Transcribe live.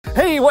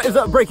Hey, what is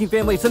up, Breaking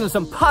Family? Sending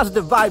some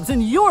positive vibes in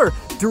your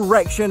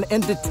direction,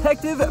 and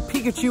Detective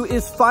Pikachu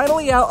is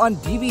finally out on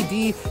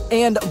DVD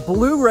and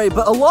Blu-ray,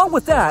 but along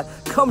with that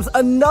comes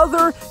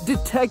another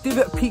Detective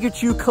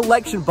Pikachu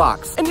collection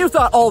box. And you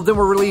thought all of them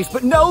were released,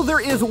 but no,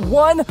 there is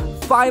one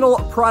final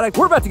product.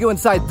 We're about to go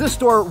inside this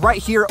store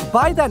right here,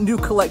 buy that new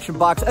collection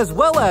box, as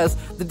well as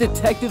the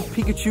Detective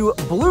Pikachu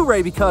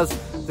Blu-ray, because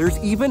there's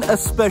even a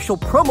special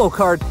promo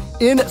card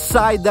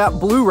inside that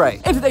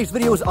Blu-ray. And today's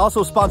video is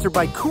also sponsored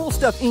by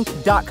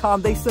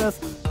CoolStuffInc.com. They sent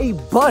us a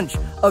bunch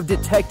of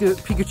Detective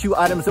Pikachu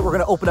items that we're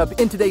gonna open up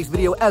in today's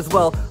video as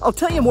well. I'll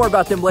tell you more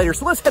about them later,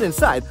 so let's head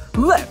inside.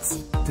 Let's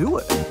do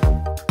it.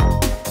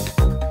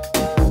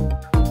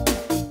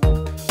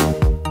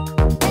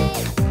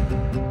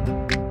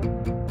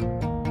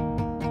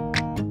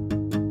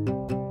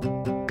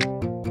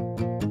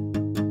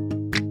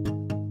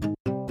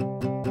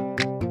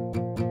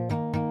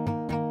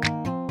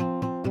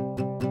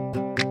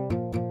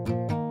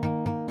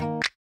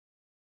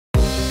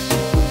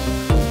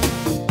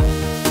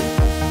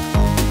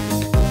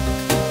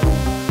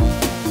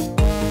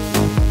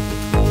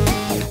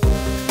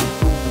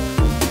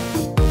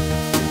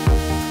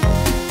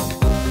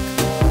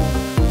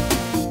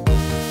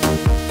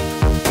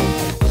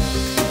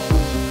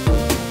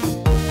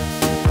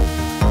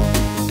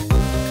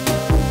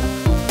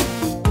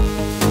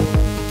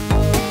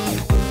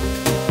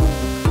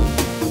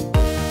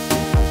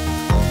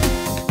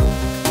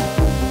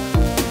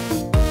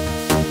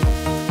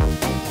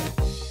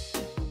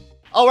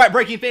 All right,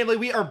 Breaking Family,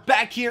 we are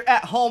back here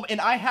at home,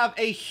 and I have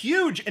a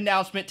huge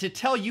announcement to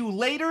tell you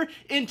later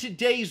in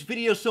today's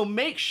video, so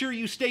make sure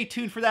you stay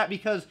tuned for that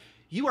because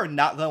you are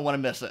not going to want to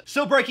miss it.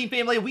 So, Breaking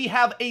Family, we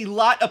have a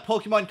lot of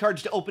Pokemon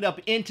cards to open up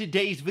in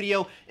today's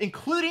video,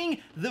 including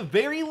the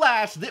very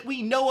last that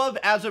we know of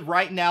as of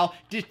right now,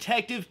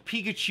 Detective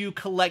Pikachu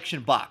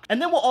Collection Box.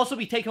 And then we'll also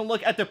be taking a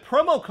look at the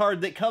promo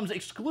card that comes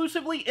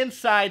exclusively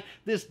inside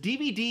this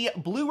DVD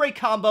Blu-ray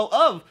combo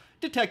of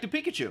Detective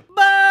Pikachu.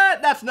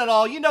 But that's not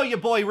all. You know your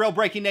boy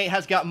RealBreakingNate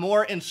has got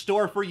more in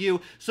store for you.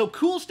 So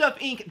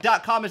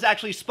CoolStuffInc.com is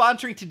actually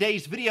sponsoring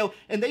today's video,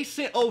 and they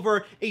sent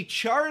over a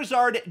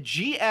Charizard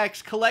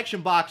GX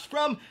collection box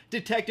from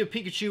Detective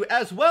Pikachu,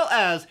 as well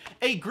as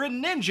a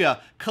Greninja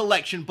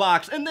collection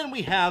box. And then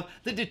we have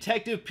the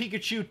Detective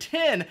Pikachu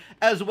 10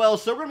 as well.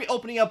 So we're going to be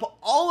opening up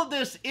all of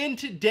this in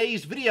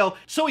today's video.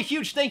 So a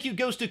huge thank you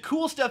goes to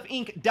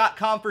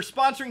CoolStuffInc.com for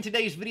sponsoring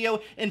today's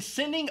video and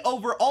sending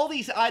over all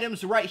these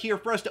items right here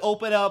for us to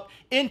open up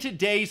in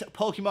today's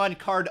Pokemon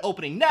card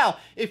opening. Now,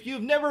 if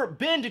you've never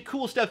been to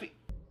Cool Stuff...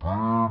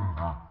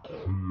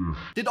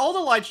 Did all the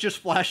lights just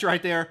flash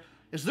right there?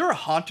 Is there a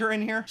haunter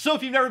in here? So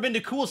if you've never been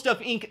to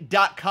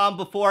CoolStuffInc.com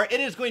before,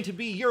 it is going to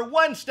be your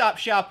one-stop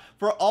shop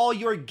for all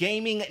your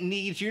gaming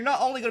needs. You're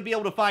not only going to be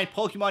able to find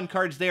Pokemon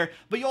cards there,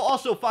 but you'll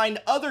also find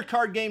other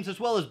card games as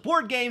well as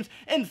board games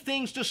and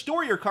things to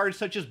store your cards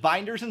such as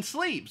binders and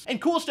sleeves.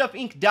 And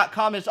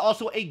CoolStuffInc.com is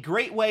also a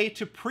great way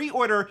to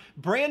pre-order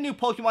brand new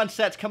Pokemon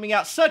sets coming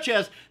out, such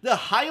as the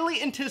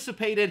highly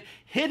anticipated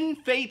Hidden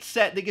Fate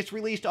set that gets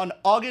released on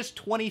August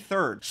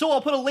 23rd. So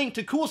I'll put a link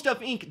to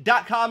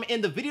CoolStuffInc.com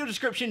in the video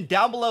description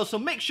down below, so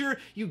make sure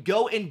you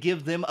go and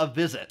give them a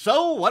visit.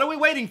 So what are we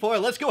waiting for?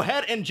 Let's go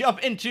ahead and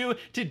jump into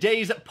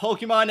today's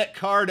Pokemon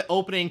card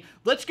opening.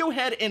 Let's go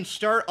ahead and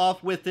start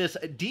off with this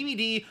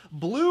DVD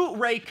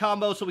Blu-ray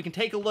combo so we can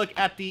take a look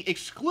at the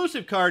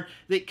exclusive card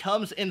that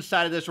comes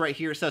inside of this right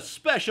here. It's a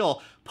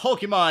special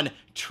Pokemon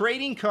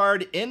trading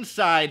card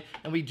inside,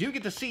 and we do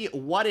get to see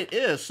what it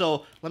is.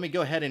 So let me go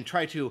ahead and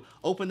try to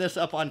open this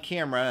up on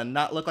camera and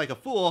not look like a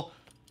fool.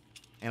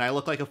 And I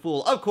look like a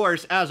fool, of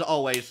course, as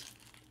always.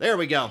 There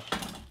we go.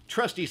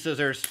 Trusty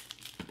scissors.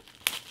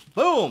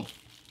 Boom.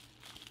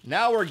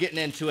 Now we're getting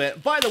into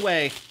it. By the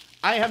way,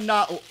 I have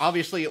not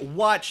obviously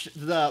watched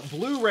the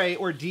Blu-ray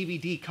or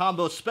DVD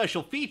combo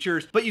special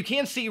features, but you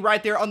can see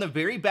right there on the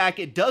very back,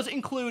 it does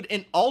include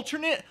an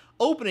alternate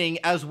opening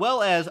as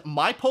well as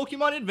My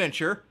Pokemon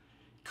Adventure,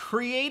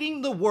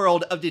 Creating the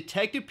World of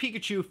Detective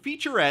Pikachu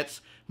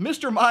featurettes,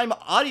 Mr. Mime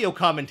audio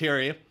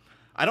commentary.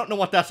 I don't know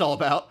what that's all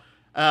about.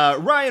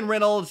 Ryan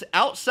Reynolds,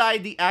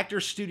 Outside the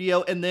Actor's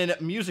Studio, and then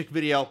music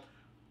video.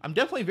 I'm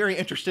definitely very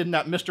interested in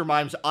that Mr.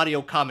 Mime's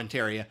audio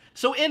commentary.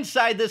 So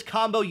inside this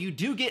combo, you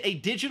do get a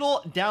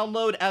digital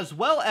download as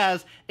well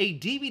as a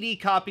DVD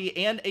copy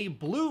and a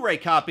Blu-ray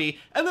copy,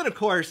 and then of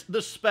course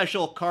the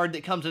special card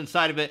that comes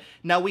inside of it.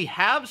 Now we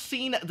have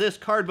seen this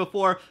card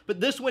before, but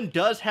this one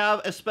does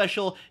have a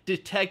special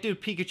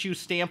Detective Pikachu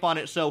stamp on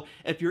it, so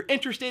if you're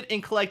interested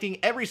in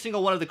collecting every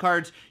single one of the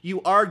cards,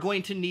 you are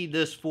going to need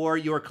this for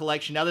your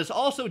collection. Now this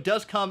also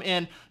does come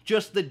in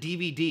just the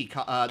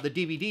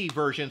DVD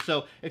version,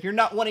 so if you're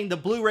not wanting the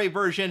Blu-ray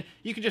version,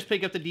 you can just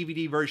pick up the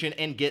DVD version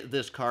and get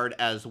this card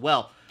as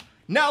well.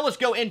 Now let's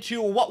go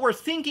into what we're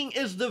thinking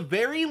is the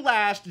very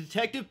last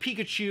Detective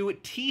Pikachu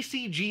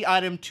TCG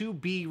item to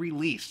be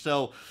released.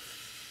 So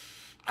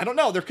I don't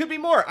know. There could be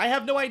more. I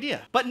have no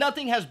idea. But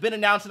nothing has been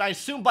announced, and I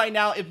assume by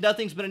now, if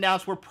nothing's been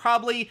announced, we're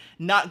probably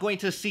not going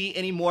to see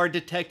any more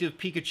Detective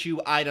Pikachu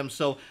items.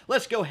 So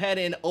let's go ahead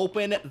and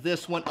open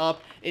this one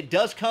up. It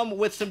does come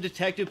with some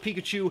Detective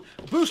Pikachu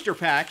booster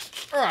packs,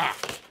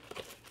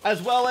 as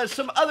well as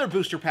some other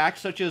booster packs,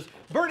 such as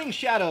Burning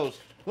Shadows.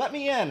 Let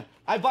me in.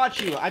 I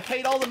bought you. I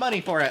paid all the money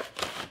for it.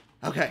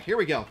 Okay, here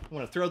we go. I'm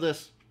going to throw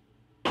this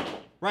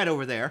right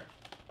over there.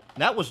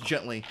 That was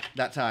gently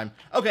that time.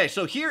 Okay,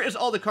 so here is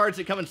all the cards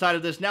that come inside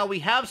of this. Now, we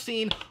have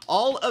seen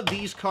all of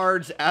these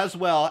cards as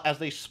well as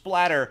they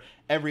splatter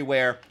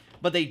everywhere,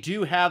 but they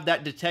do have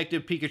that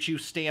Detective Pikachu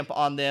stamp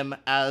on them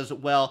as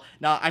well.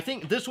 Now, I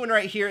think this one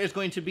right here is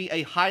going to be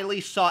a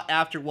highly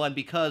sought-after one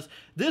because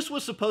this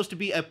was supposed to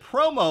be a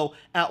promo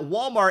at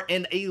Walmart,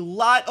 and a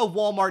lot of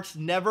Walmarts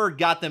never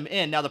got them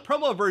in. Now, the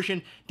promo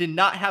version did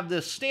not have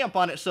this stamp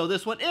on it, so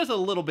this one is a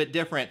little bit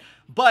different.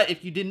 But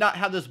if you did not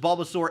have this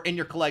Bulbasaur in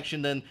your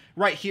collection, then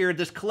right here,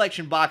 this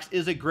collection box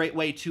is a great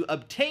way to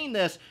obtain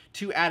this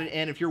to add it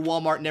in if your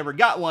Walmart never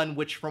got one,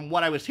 which from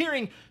what I was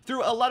hearing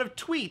through a lot of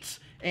tweets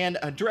and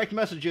direct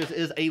messages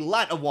is a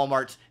lot of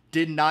Walmarts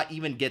did not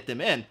even get them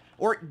in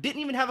or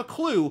didn't even have a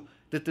clue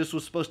that this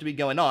was supposed to be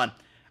going on.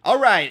 All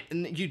right,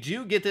 and you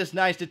do get this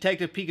nice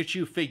Detective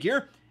Pikachu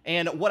figure.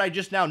 And what I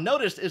just now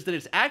noticed is that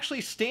it's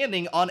actually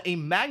standing on a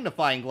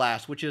magnifying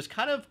glass, which is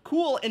kind of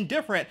cool and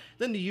different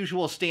than the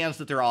usual stands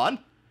that they're on.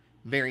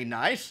 Very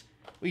nice.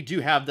 We do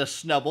have the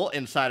Snubble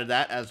inside of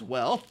that as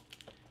well.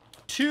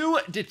 Three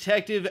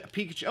Detective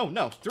Pikachu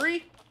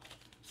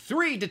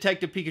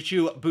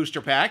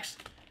booster packs.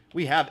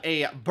 We have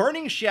a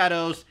Burning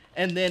Shadows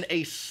and then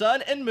a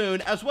Sun and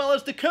Moon, as well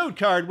as the code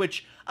card,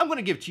 which I'm going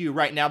to give to you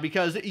right now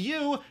because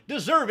you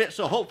deserve it.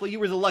 So hopefully you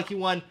were the lucky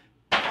one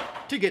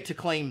to get to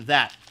claim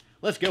that.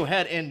 Let's go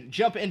ahead and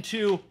jump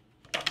into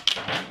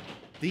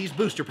these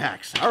booster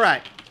packs. All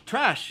right,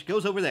 trash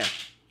goes over there.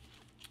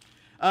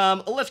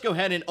 Let's go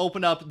ahead and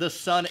open up the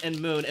Sun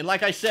and Moon. And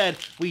like I said,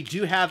 we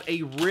do have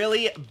a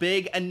really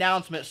big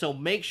announcement, so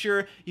make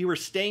sure you are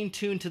staying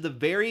tuned to the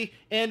very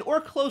end or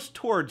close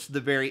towards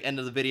the very end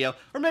of the video,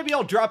 or maybe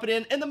I'll drop it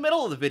in the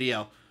middle of the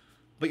video,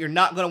 but you're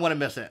not going to want to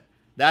miss it.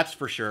 That's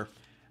for sure.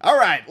 All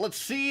right, let's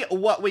see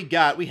what we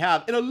got. We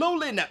have an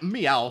Alolan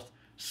Meowth,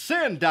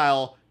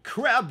 Sandile,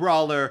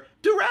 Crabrawler,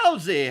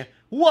 Drowsy,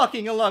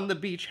 walking along the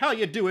beach. How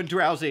you doing,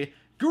 Drowsy?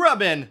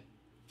 Grubbin,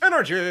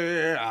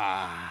 Energy,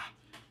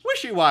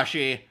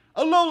 Wishy-Washy,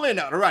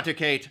 Alolan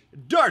Raticate,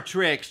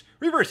 Dartrix,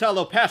 Reverse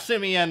Hollow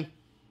Passimian.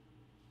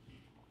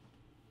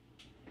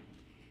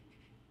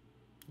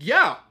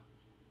 Yeah,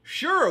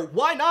 sure,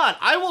 why not?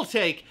 I will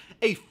take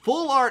a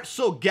full art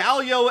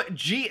Solgaleo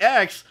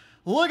GX.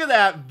 Look at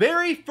that,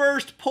 very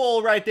first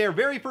pull right there,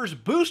 very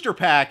first booster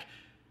pack.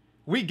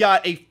 We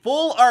got a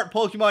full art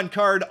Pokemon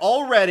card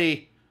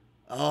already.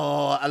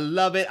 Oh, I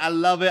love it, I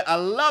love it, I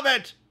love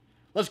it.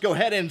 Let's go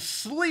ahead and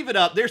sleeve it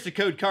up. There's the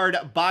code card,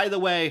 by the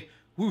way.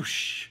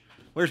 Whoosh.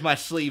 Where's my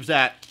sleeves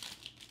at?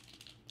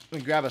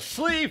 Let me grab a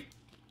sleeve.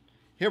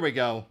 Here we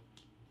go.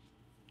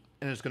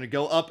 And it's going to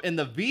go up in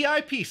the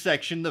VIP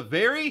section, the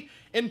very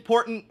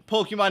important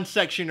Pokemon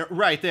section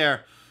right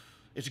there.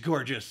 It's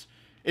gorgeous.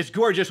 It's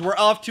gorgeous. We're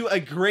off to a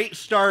great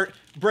start,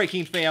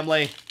 Breaking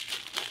Family.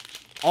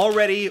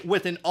 Already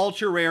with an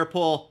ultra rare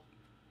pull.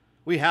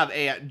 We have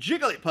a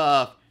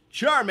Jigglypuff,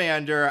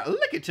 Charmander,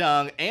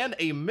 Lickitung, and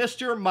a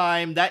Mr.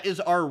 Mime. That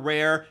is our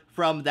rare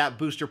from that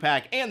booster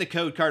pack and the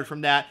code card from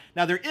that.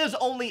 Now, there is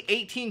only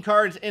 18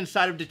 cards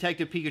inside of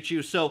Detective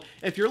Pikachu, so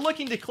if you're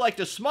looking to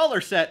collect a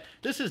smaller set,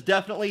 this is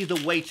definitely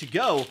the way to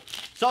go.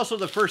 It's also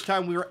the first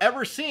time we were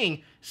ever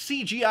seeing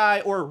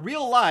CGI or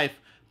real-life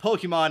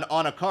Pokemon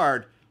on a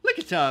card.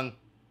 Lickitung,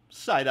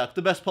 Psyduck,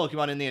 the best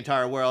Pokemon in the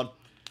entire world.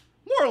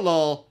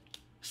 Morlul,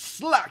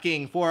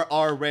 Slacking for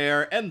our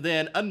rare, and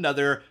then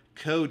another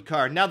code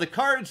card. Now, the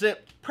cards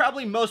that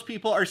probably most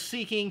people are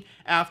seeking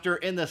after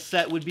in the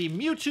set would be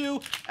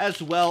Mewtwo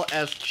as well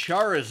as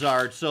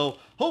Charizard. So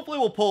hopefully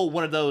we'll pull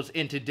one of those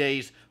in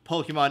today's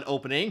Pokemon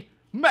opening.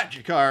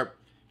 Magikarp,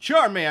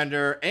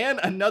 Charmander, and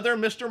another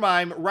Mr.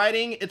 Mime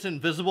riding its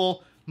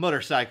invisible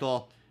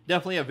motorcycle.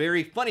 Definitely a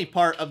very funny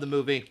part of the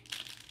movie.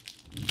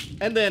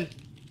 And then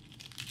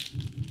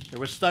there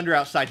was thunder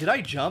outside. Did I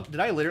jump? Did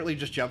I literally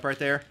just jump right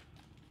there?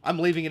 I'm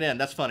leaving it in.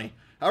 That's funny.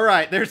 All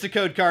right, there's the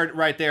code card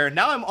right there.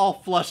 Now I'm all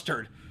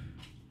flustered.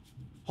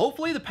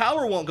 Hopefully the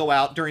power won't go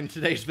out during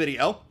today's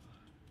video.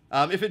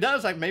 If it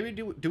does, maybe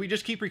do we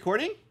just keep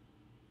recording?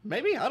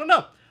 Maybe? I don't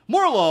know.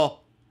 Morlul,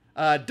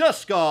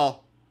 Duskull,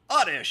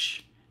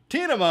 Oddish,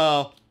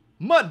 Tynamo,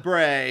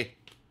 Mudbray,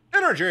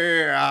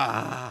 Energy,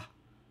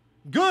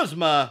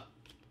 Guzma,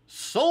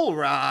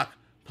 Solrock,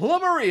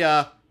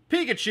 Plumeria,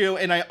 Pikachu,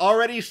 and I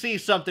already see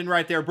something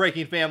right there,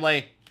 Breaking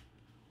Family.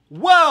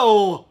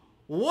 Whoa!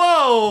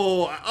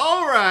 Whoa!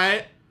 All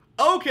right.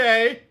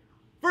 Okay.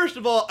 First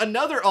of all,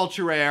 another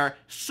ultra rare.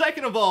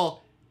 Second of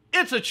all,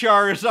 it's a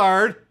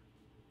Charizard.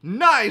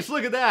 Nice.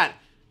 Look at that.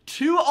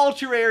 2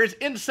 ultra rares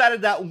inside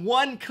of that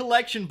one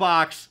collection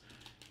box.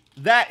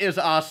 That is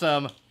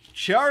awesome.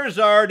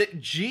 Charizard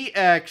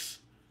GX.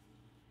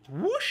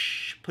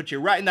 whoosh, put you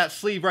right in that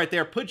sleeve right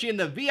there, put you in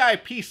the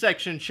VIP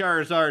section,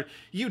 Charizard.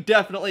 You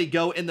definitely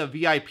go in the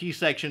VIP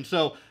section.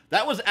 So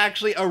that was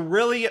actually a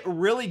really,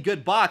 really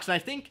good box. And I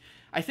think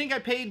I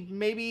paid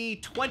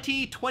maybe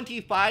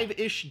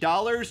 $25-ish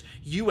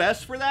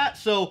US for that.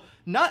 So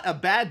not a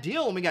bad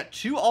deal. And we got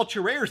 2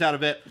 ultra rares out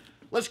of it.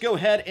 Let's go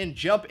ahead and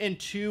jump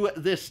into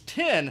this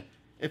tin.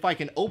 If I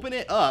can open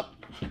it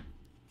up,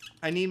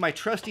 I need my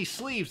trusty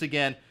sleeves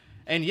again.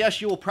 And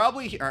yes, you will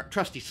probably hear,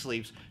 trusty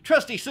sleeves,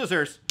 trusty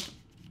scissors.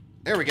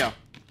 There we go.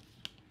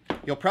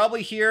 You'll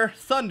probably hear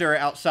thunder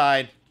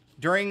outside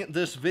during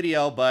this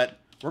video, but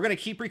we're going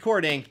to keep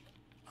recording.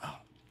 Oh,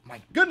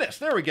 my goodness.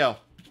 There we go.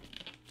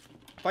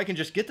 If I can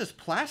just get this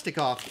plastic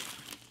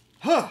off.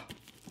 Huh.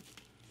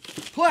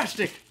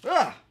 Plastic.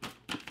 Ah.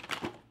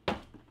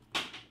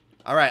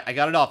 All right, I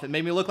got it off. It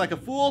made me look like a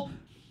fool.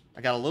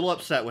 I got a little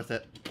upset with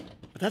it,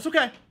 but that's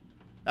okay.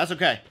 That's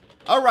okay.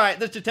 All right,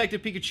 this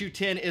Detective Pikachu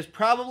tin is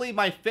probably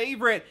my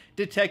favorite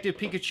Detective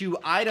Pikachu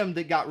item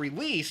that got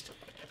released,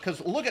 because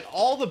look at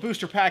all the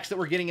booster packs that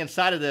we're getting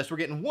inside of this. We're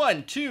getting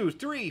 1, 2,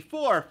 3,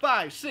 4,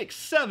 5, 6,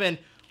 7,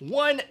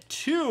 1,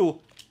 2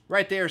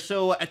 right there.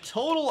 So a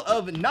total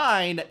of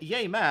 9,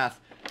 yay math.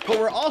 But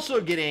we're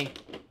also getting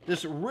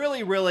this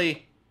really,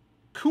 really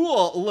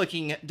cool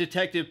looking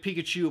Detective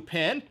Pikachu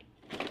pin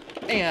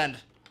and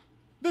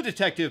the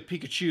Detective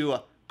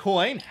Pikachu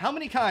coin. How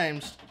many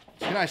times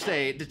can I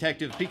say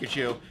Detective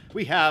Pikachu?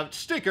 We have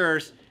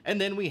stickers,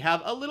 and then we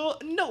have a little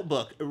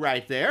notebook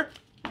right there.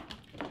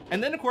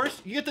 And then, of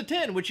course, you get the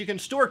tin, which you can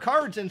store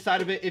cards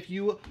inside of it if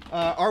you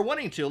are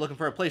wanting to, looking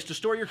for a place to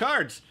store your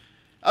cards.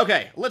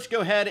 Okay, let's go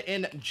ahead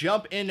and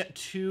jump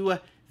into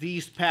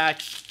these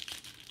packs.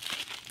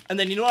 And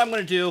then you know what I'm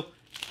going to do?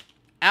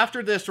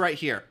 After this right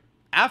here,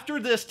 after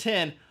this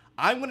tin,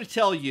 I'm going to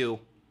tell you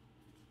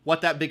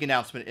what that big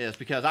announcement is,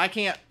 because I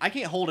can't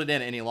hold it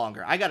in any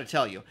longer. I got to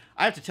tell you.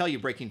 I have to tell you,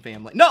 Breaking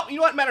Family. No, you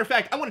know what? Matter of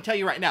fact, I want to tell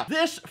you right now.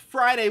 This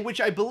Friday, which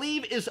I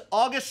believe is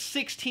August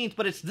 16th,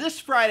 but it's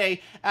this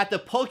Friday at the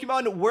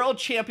Pokemon World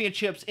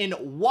Championships in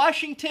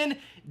Washington,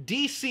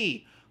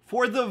 D.C.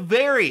 For the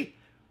very,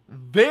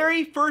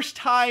 very first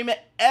time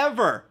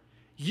ever,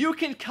 you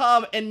can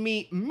come and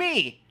meet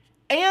me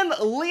and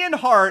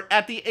Leonhardt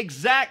at the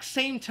exact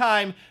same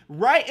time,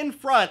 right in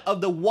front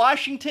of the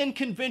Washington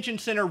Convention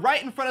Center,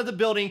 right in front of the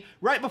building,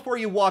 right before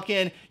you walk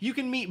in. You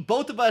can meet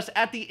both of us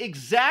at the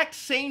exact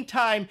same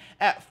time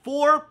at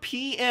 4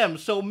 p.m.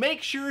 So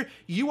make sure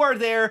you are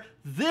there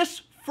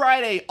this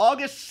Friday,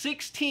 August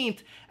 16th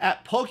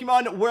at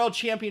Pokemon World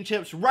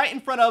Championships, right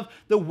in front of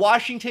the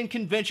Washington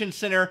Convention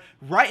Center,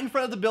 right in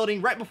front of the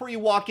building, right before you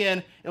walk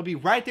in. It'll be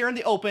right there in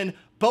the open.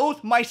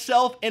 Both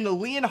myself and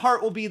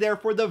Leonhardt will be there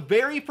for the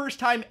very first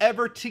time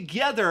ever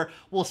together.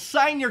 We'll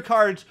sign your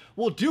cards.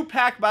 We'll do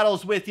pack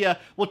battles with you.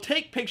 We'll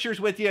take pictures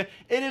with you.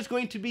 It is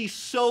going to be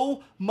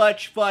so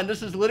much fun.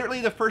 This is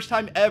literally the first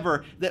time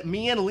ever that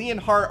me and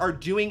Leonhardt are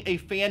doing a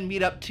fan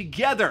meetup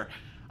together.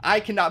 I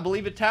cannot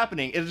believe it's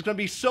happening. It is going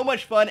to be so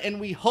much fun, and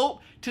we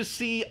hope to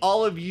see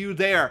all of you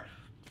there.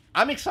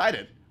 I'm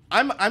excited.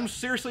 I'm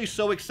seriously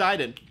so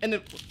excited. And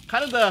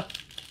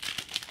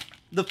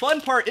the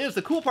fun part is,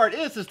 the cool part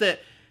is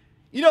that,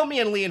 you know, me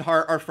and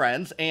Leonhardt are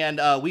friends,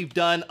 and we've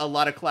done a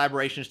lot of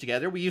collaborations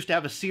together. We used to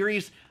have a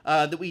series,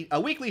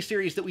 a weekly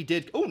series that we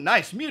did, oh,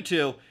 nice,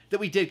 Mewtwo, that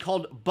we did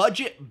called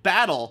Budget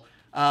Battle.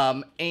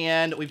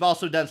 And we've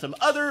also done some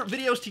other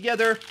videos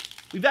together.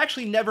 We've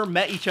actually never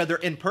met each other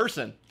in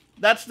person.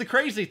 That's the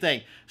crazy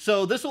thing.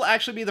 So this will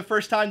actually be the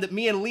first time that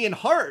me and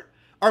Leonhardt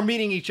are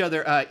meeting each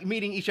other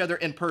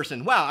in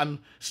person. Wow, I'm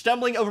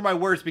stumbling over my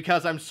words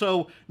because I'm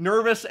so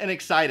nervous and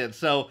excited.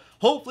 So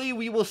hopefully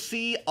we will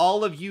see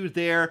all of you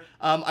there.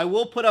 I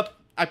will put up,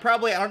 I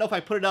don't know if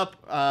I put it up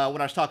when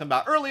I was talking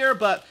about earlier,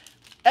 but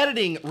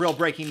editing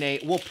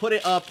RealBreakingNate will put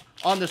it up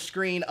on the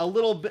screen, a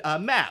little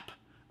map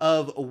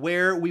of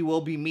where we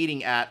will be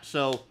meeting at.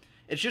 So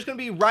it's just going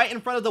to be right in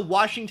front of the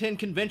Washington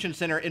Convention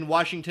Center in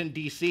Washington,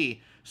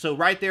 D.C. So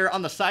right there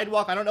on the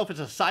sidewalk, I don't know if it's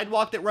a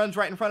sidewalk that runs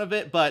right in front of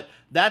it, but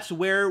that's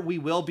where we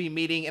will be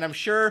meeting. And I'm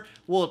sure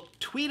we'll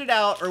tweet it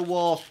out or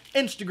we'll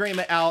Instagram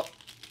it out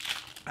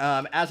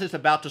as it's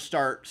about to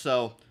start.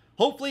 So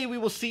hopefully we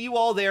will see you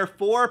all there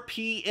 4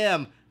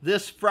 p.m.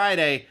 this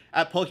Friday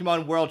at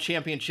Pokemon World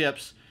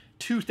Championships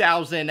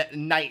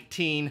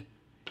 2019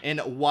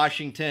 in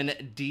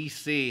Washington,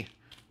 D.C.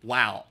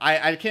 Wow.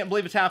 I can't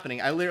believe it's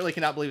happening. I literally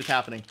cannot believe it's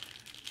happening.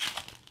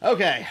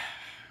 Okay.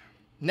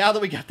 Now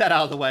that we got that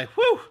out of the way,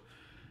 whew,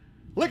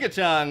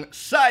 Lickitung,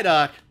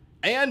 Psyduck,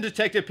 and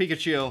Detective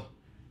Pikachu,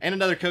 and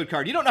another code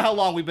card. You don't know how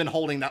long we've been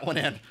holding that one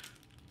in.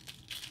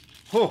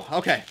 Whew,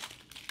 okay.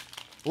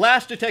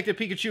 Last Detective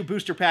Pikachu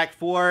booster pack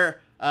for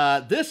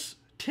this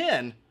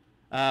tin.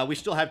 We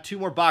still have 2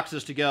 more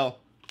boxes to go.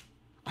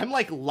 I'm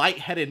like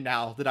lightheaded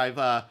now that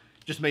I've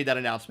just made that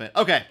announcement.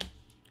 Okay.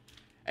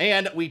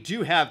 And we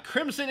do have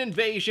Crimson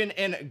Invasion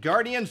and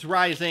Guardians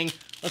Rising.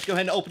 Let's go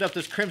ahead and open up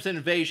this Crimson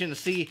Invasion to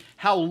see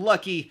how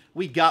lucky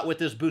we got with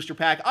this booster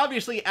pack.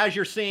 Obviously, as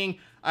you're seeing,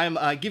 I'm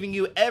giving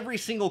you every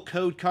single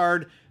code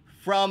card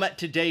from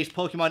today's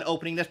Pokemon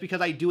opening. That's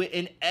because I do it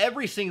in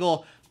every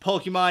single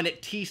Pokemon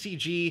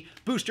TCG,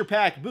 Booster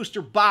Pack,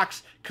 Booster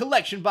Box,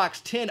 Collection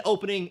Box 10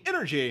 opening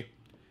energy.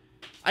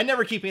 I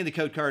never keep any of the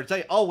code cards.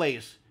 I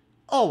always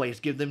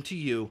give them to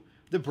you,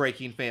 the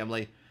Breaking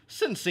family.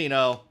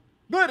 Cincino,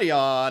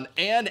 Gladion,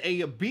 and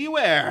a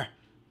Beware.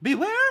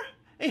 Beware?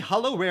 A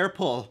holo rare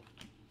pull.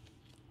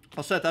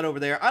 I'll set that over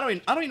there. I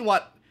don't even know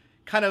what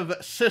kind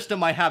of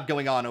system I have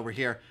going on over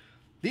here.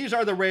 These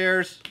are the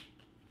rares.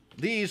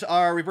 These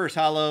are reverse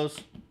holos.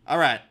 All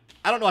right.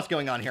 I don't know what's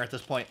going on here at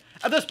this point.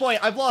 At this point,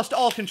 I've lost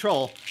all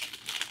control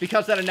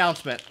because of that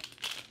announcement.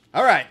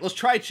 All right. Let's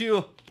try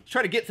to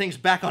get things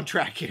back on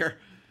track here.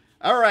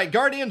 All right.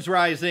 Guardians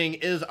Rising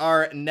is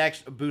our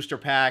next booster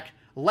pack.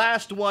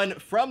 Last one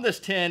from this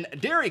tin.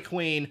 Dairy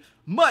Queen,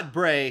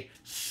 Mudbray,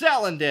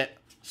 Salandit,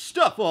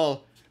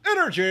 Stuffle,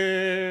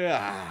 Energy,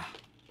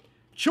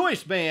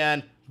 Choice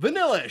Band,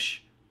 Vanillish,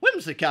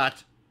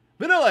 Whimsicott,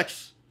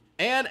 Vanillix,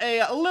 and a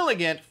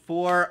Lilligant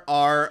for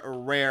our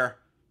rare.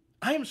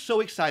 I am so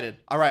excited.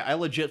 All right, I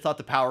legit thought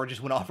the power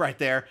just went off right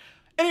there.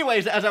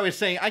 Anyways, as I was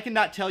saying, I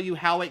cannot tell you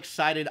how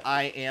excited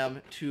I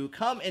am to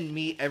come and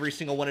meet every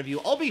single one of you.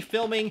 I'll be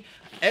filming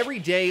every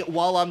day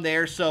while I'm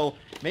there, so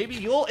maybe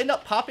you'll end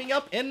up popping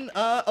up in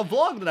a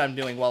vlog that I'm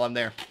doing while I'm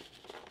there.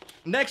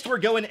 Next, we're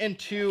going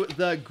into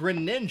the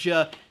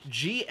Greninja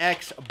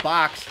GX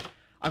box.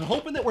 I'm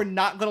hoping that we're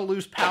not going to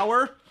lose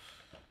power.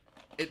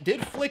 It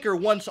did flicker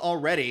once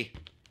already,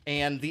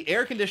 and the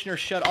air conditioner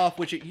shut off,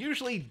 which it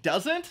usually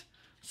doesn't.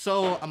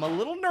 So I'm a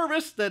little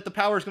nervous that the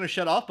power is going to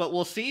shut off, but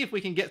we'll see if we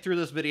can get through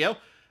this video.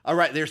 All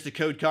right, there's the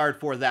code card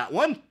for that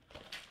one.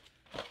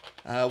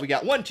 We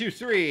got 1, 2,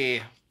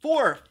 3,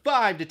 4,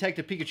 5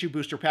 Detective Pikachu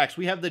booster packs.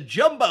 We have the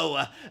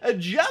Jumbo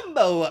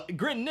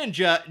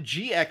Greninja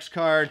GX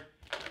card.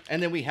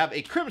 And then we have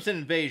a Crimson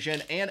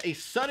Invasion and a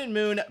Sun and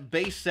Moon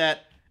base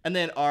set. And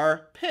then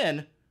our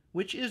pin,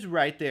 which is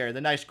right there, the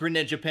nice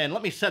Greninja pin.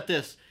 Let me set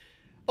this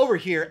over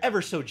here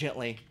ever so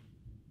gently.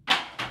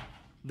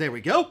 There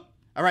we go.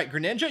 All right,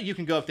 Greninja, you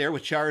can go up there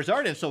with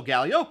Charizard and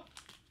Solgaleo.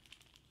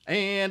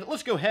 And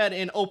let's go ahead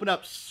and open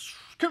up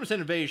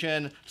Crimson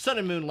Invasion, Sun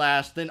and Moon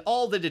last, then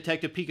all the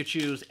Detective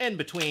Pikachus in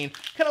between.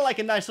 Kind of like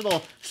a nice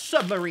little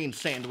submarine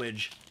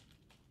sandwich.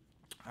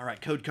 All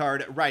right, code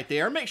card right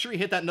there. Make sure you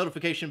hit that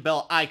notification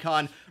bell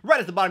icon right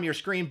at the bottom of your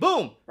screen.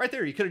 Boom! Right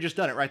there. You could have just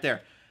done it right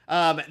there.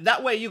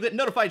 That way you get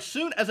notified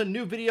soon as a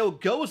new video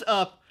goes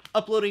up,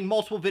 uploading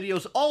multiple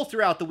videos all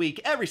throughout the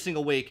week, every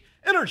single week.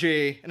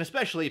 Energy, and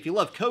especially if you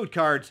love code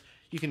cards,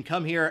 you can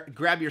come here,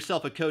 grab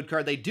yourself a code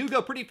card. They do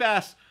go pretty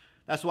fast.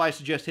 That's why I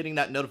suggest hitting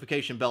that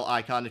notification bell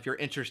icon if you're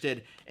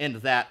interested in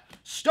that.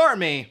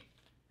 Starmie,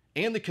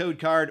 and the code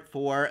card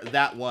for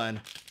that one.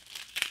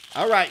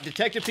 All right,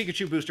 Detective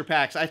Pikachu booster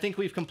packs. I think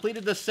we've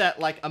completed the set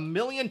like a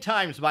million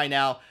times by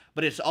now,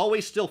 but it's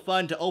always still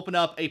fun to open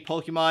up a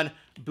Pokemon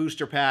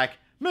booster pack.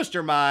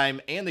 Mr.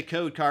 Mime, and the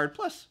code card.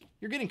 Plus,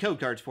 you're getting code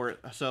cards for it,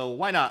 so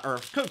why not? Or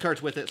code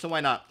cards with it, so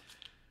why not?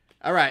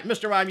 All right,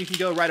 Mr. Mime, you can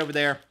go right over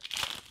there.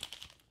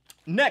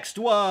 Next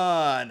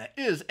one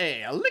is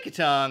a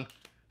Lickitung,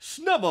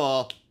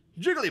 Snubbull,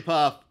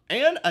 Jigglypuff,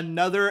 and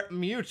another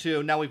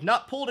Mewtwo. Now, we've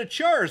not pulled a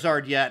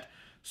Charizard yet,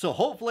 so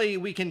hopefully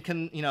we can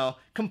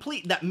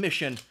complete that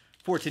mission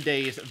for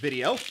today's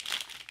video.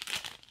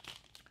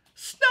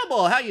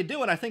 Snubbull, how you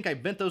doing? I think I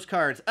bent those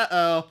cards.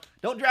 Uh-oh.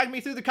 Don't drag me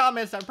through the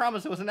comments. I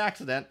promise it was an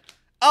accident.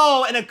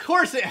 Oh, and of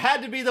course it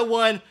had to be the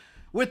one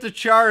with the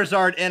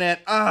Charizard in it.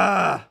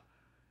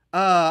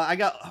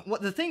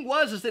 What the thing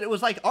was is that it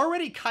was like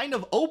already kind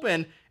of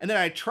open, and then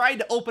I tried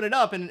to open it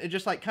up and it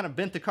just like kind of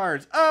bent the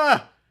cards.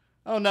 Oh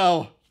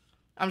no.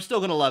 I'm still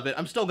going to love it.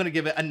 I'm still going to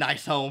give it a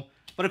nice home.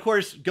 But of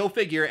course, go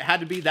figure, it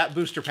had to be that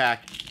booster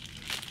pack.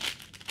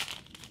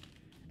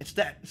 It's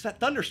that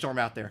thunderstorm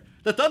out there.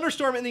 The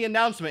thunderstorm in the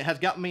announcement has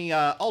got me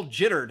all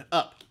jittered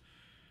up.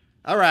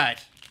 All right.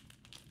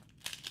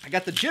 I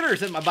got the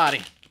jitters in my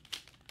body.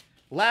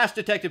 Last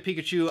Detective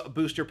Pikachu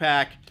booster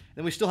pack.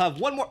 Then we still have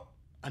one more.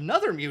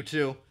 Another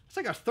Mewtwo. It's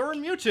like a third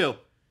Mewtwo.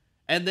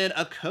 And then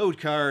a code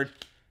card.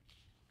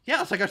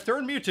 Yeah, it's like a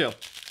third Mewtwo.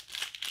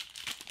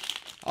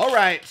 All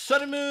right.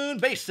 Sun and Moon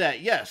base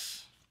set.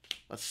 Yes.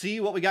 Let's see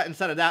what we got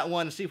inside of that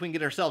one. See if we can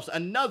get ourselves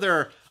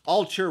another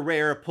ultra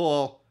rare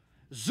pull.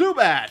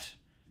 Zubat.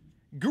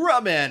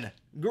 Grumman.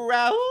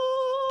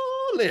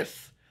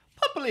 Growlithe.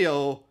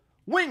 Popplio.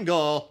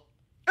 Wingull.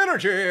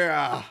 Energy.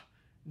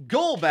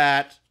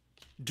 Golbat.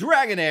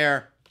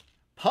 Dragonair.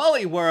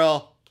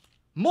 Poliwhirl.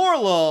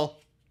 Morlul.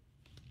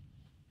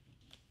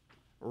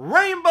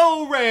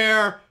 Rainbow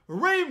Rare.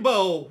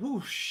 Rainbow.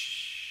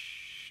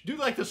 Whoosh. Do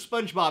like the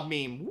SpongeBob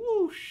meme.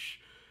 Whoosh.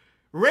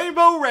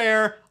 Rainbow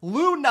Rare.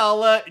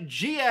 Lunala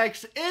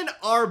GX in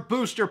our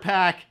booster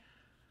pack.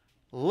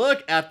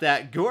 Look at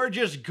that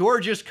gorgeous,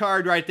 gorgeous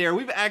card right there.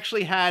 We've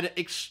actually had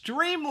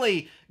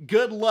extremely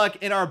good luck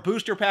in our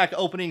booster pack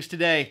openings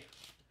today.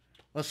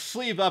 Let's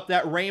sleeve up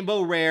that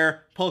Rainbow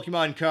Rare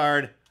Pokemon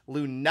card.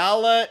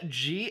 Lunala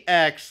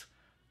GX.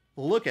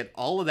 Look at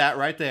all of that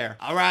right there.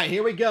 All right,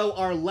 here we go.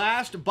 Our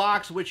last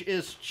box, which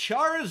is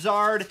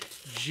Charizard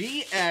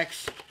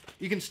GX.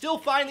 You can still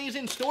find these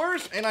in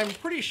stores, and I'm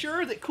pretty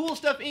sure that Cool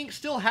Stuff Inc.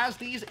 still has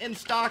these in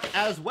stock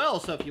as well.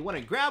 So if you want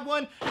to grab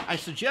one, I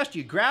suggest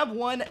you grab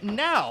one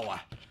now.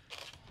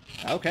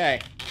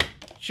 Okay.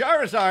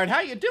 Charizard,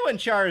 how you doing,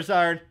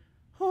 Charizard?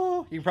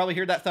 Oh, you can probably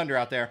hear that thunder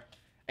out there.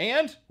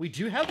 And we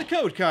do have the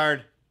code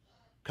card.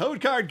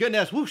 Code card,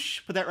 goodness. Whoosh,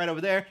 put that right over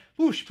there.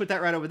 Whoosh, put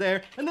that right over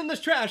there. And then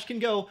this trash can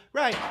go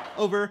right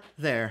over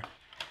there.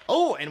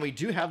 Oh, and we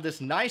do have this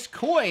nice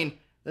coin.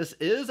 This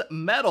is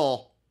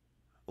metal.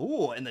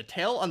 Ooh, and the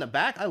tail on the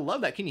back. I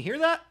love that. Can you hear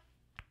that?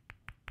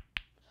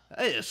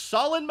 That is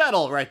solid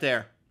metal right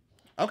there.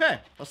 Okay,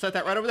 let's set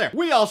that right over there.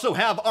 We also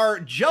have our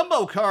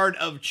jumbo card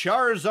of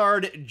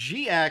Charizard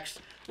GX.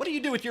 What do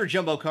you do with your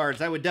jumbo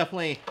cards? I would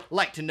definitely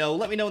like to know.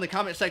 Let me know in the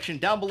comment section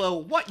down below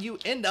what you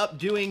end up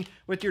doing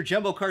with your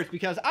jumbo cards,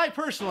 because I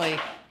personally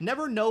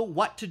never know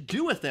what to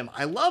do with them.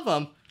 I love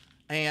them,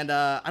 and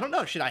I don't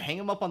know. Should I hang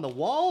them up on the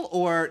wall,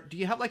 or do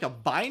you have like a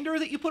binder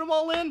that you put them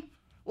all in?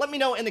 Let me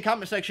know in the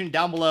comment section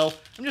down below.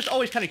 I'm just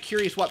always kind of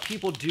curious what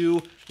people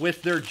do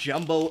with their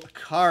jumbo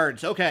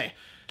cards. Okay,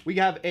 we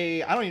have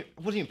a,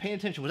 wasn't even paying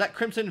attention. Was that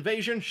Crimson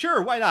Invasion?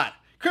 Sure, why not?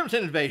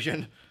 Crimson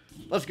Invasion.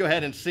 Let's go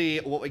ahead and see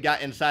what we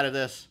got inside of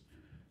this.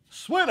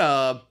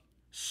 Swinub,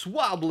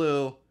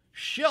 Swablu,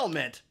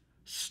 Shelmet,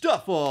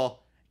 Stuffle,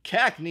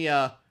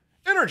 Cacnea,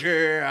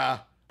 Energy,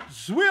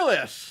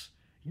 Zweilous,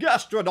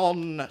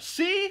 Gastrodon,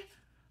 Sea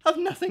of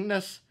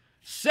Nothingness,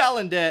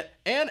 Salandit,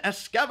 and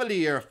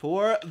Escavalier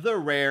for the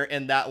rare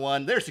in that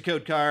one. There's the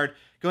code card.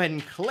 Go ahead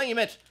and claim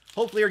it.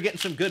 Hopefully you're getting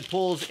some good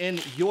pulls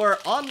in your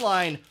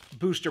online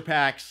booster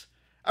packs.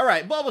 All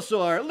right,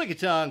 Bulbasaur,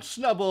 Lickitung,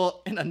 Snubbull,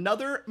 and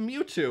another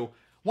Mewtwo.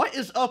 What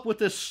is up with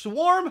this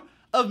swarm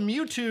of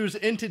Mewtwo's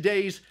in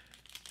today's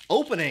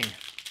opening?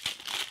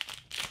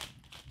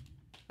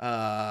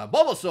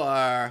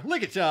 Bulbasaur,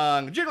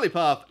 Lickitung,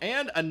 Jigglypuff,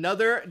 and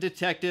another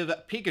Detective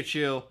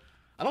Pikachu.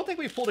 I don't think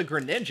we've pulled a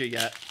Greninja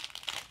yet.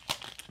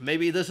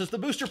 Maybe this is the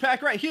booster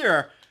pack right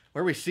here,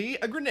 where we see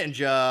a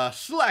Greninja,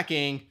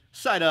 Slacking,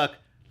 Psyduck,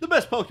 the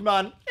best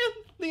Pokemon in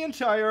the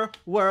entire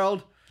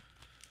world.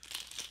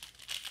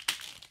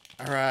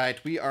 All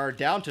right, we are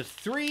down to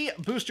 3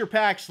 booster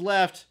packs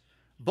left.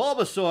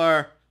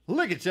 Bulbasaur,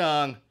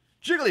 Lickitung,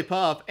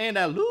 Jigglypuff, and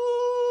a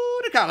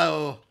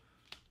Ludicolo.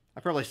 I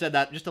probably said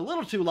that just a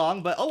little too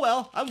long, but oh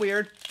well, I'm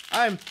weird.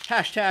 I'm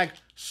hashtag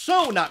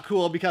so not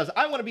cool because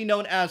I want to be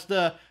known as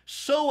the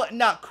so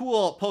not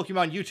cool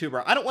Pokemon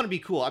YouTuber. I don't want to be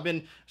cool. I've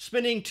been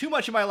spending too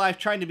much of my life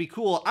trying to be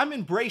cool. I'm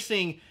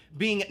embracing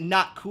being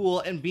not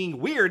cool and being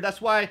weird. That's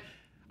why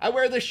I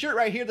wear this shirt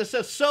right here that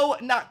says so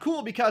not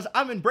cool, because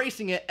I'm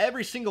embracing it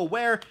every single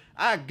where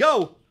I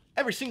go,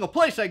 every single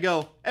place I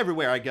go,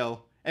 everywhere I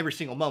go, every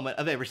single moment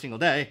of every single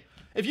day.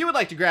 If you would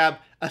like to grab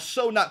a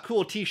so not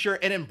cool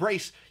t-shirt and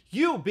embrace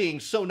you being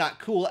so not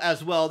cool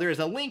as well, there is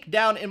a link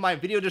down in my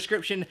video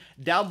description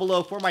down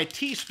below for my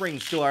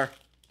Teespring store.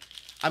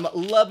 I'm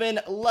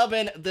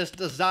loving this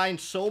design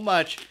so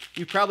much.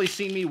 You've probably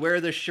seen me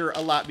wear this shirt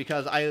a lot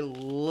because I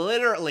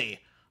literally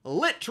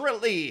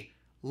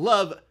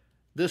love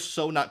this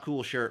so not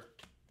cool shirt.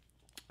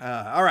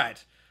 All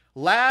right,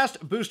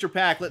 last booster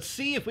pack. Let's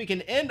see if we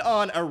can end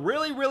on a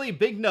really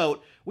big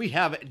note. We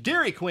have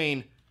Dairy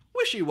Queen,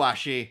 Wishy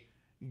Washy,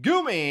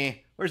 Goomy.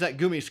 Where's that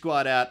Goomy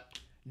squad at?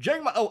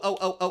 Jigglypuff,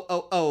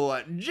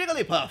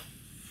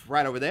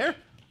 right over there.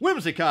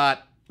 Whimsicott.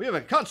 We have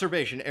a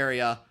conservation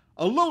area,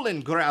 a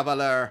Lowland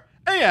Graveler,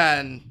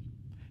 and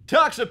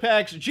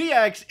Toxapex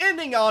GX,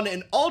 ending on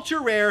an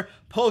ultra rare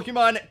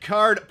Pokemon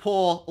card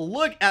pull.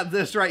 Look at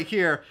this right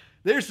here.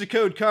 There's the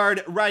code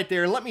card right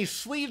there. Let me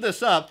sleeve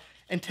this up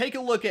and take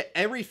a look at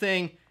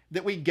everything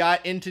that we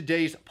got in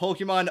today's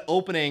Pokemon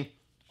opening.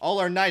 All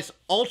our nice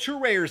ultra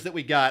rares that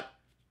we got.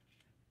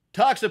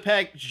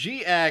 Toxapex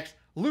GX,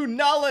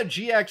 Lunala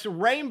GX,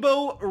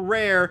 Rainbow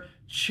Rare,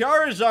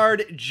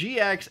 Charizard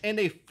GX, and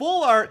a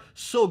full art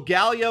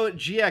Solgaleo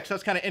GX.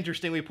 That's kind of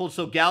interesting. We pulled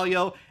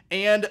Solgaleo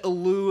and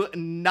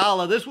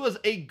Lunala. This was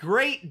a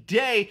great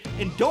day,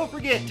 and don't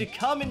forget to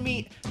come and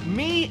meet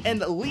me and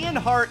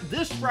Leonhart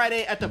this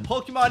Friday at the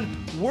Pokemon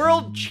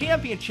World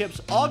Championships,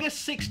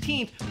 August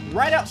 16th,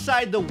 right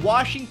outside the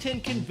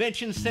Washington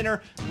Convention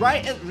Center,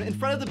 right in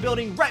front of the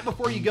building, right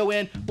before you go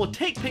in. We'll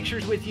take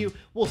pictures with you.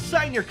 We'll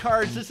sign your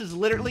cards. This is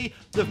literally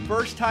the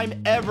first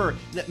time ever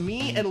that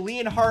me and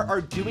Leonhart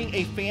are doing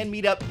a fan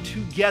meetup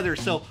together,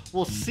 so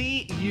we'll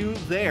see you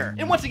there.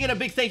 And once again, a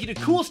big thank you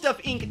to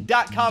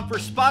CoolStuffInc.com for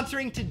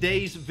sponsoring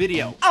today's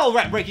video. All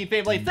right, Breaking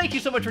family, thank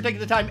you so much for taking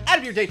the time out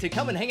of your day to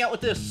come and hang out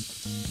with this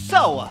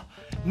so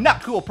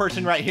not cool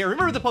person right here.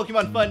 Remember, the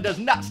Pokemon fun does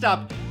not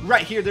stop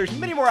right here. There's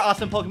many more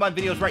awesome Pokemon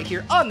videos right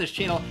here on this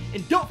channel.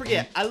 And don't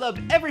forget, I love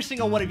every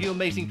single one of you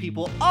amazing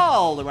people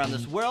all around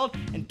this world.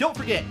 And don't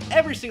forget,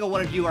 every single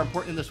one of you are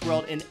important in this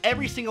world, and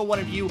every single one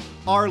of you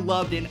are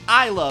loved, and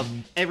I love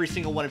every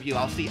single one of you.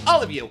 I'll see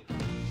all of you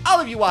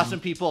awesome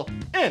people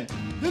in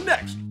the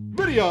next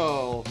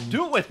video.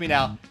 Do it with me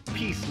now.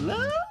 Peace,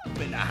 love,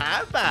 and a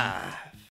high five.